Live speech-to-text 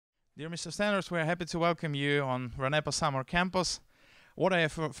Dear Mr. Stenvers, we are happy to welcome you on Ranepa Summer Campus. What are your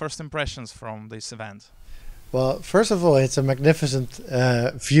first impressions from this event? Well, first of all, it's a magnificent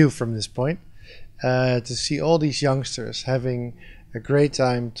view from this point to see all these youngsters having a great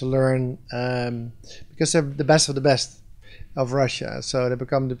time to learn because they're the best of the best of Russia. So they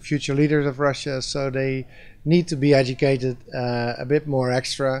become the future leaders of Russia. So they need to be educated a bit more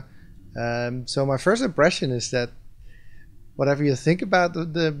extra. So my first impression is that whatever you think about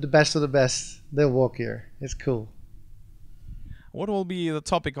the best of the best, they'll walk here. It's cool. What will be the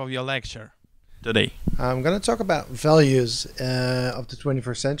topic of your lecture today? I'm going to talk about values of the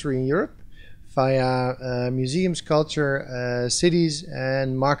 21st century in Europe via museums, culture, cities,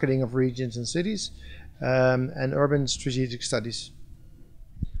 and marketing of regions and cities, and urban strategic studies.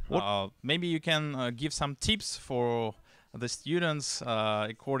 Maybe you can give some tips for the students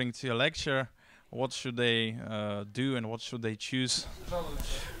according to your lecture. What should they do and what should they choose?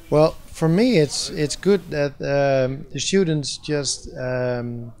 Well, for me, it's good that the students just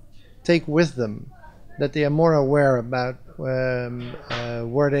take with them that they are more aware about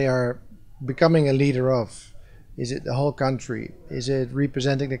where they are becoming a leader of. Is it the whole country? Is it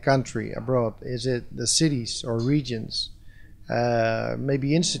representing the country abroad? Is it the cities or regions?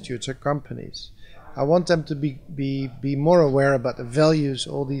 Maybe institutes or companies. I want them to be more aware about the values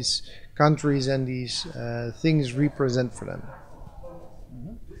all these countries and these things represent for them.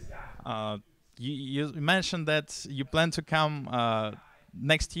 You mentioned that you plan to come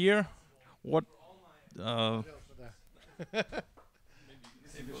next year. What? Oh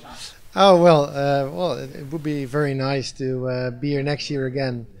well, it would be very nice to be here next year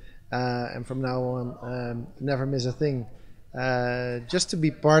again, and from now on, never miss a thing. Just to be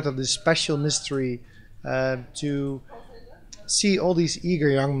part of this special mystery, to see all these eager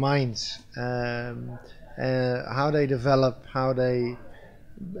young minds, how they develop, how they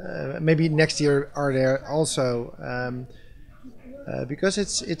maybe next year are there also, because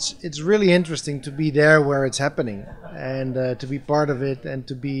it's really interesting to be there where it's happening and to be part of it and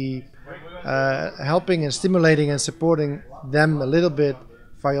to be helping and stimulating and supporting them a little bit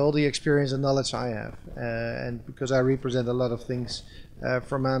via all the experience and knowledge I have, and because I represent a lot of things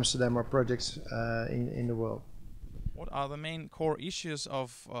from Amsterdam or projects in the world. What are the main core issues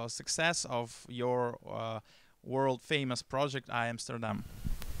of success of your world famous project I Amsterdam?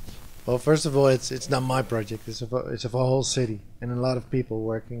 Well, first of all, it's not my project. It's of a whole city and a lot of people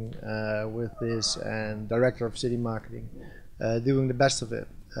working with this, and director of city marketing, doing the best of it.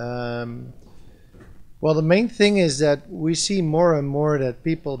 Well, the main thing is that we see more and more that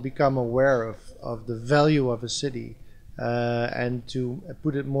people become aware of the value of a city, and to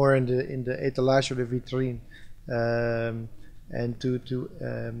put it more in the étalage or the vitrine, and to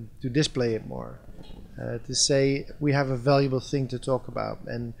display it more, to say we have a valuable thing to talk about,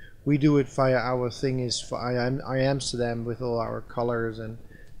 and we do it via our thing is for I Amsterdam with all our colors and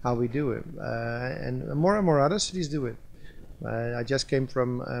how we do it, and more other cities do it. I just came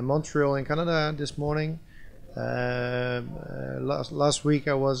from Montreal in Canada this morning. Last week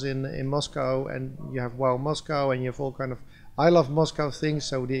I was in Moscow, and you have Wow Moscow, and you have all kind of I love Moscow things.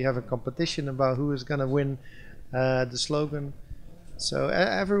 So they have a competition about who is going to win the slogan. So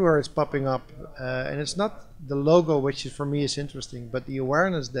everywhere it's popping up, and it's not the logo which is, for me is interesting, but the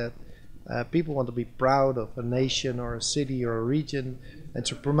awareness that people want to be proud of a nation or a city or a region, and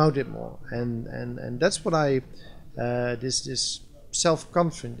to promote it more. And that's what I this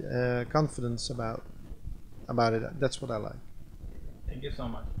confidence about it. That's what I like. Thank you so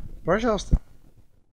much. Пожалуйста.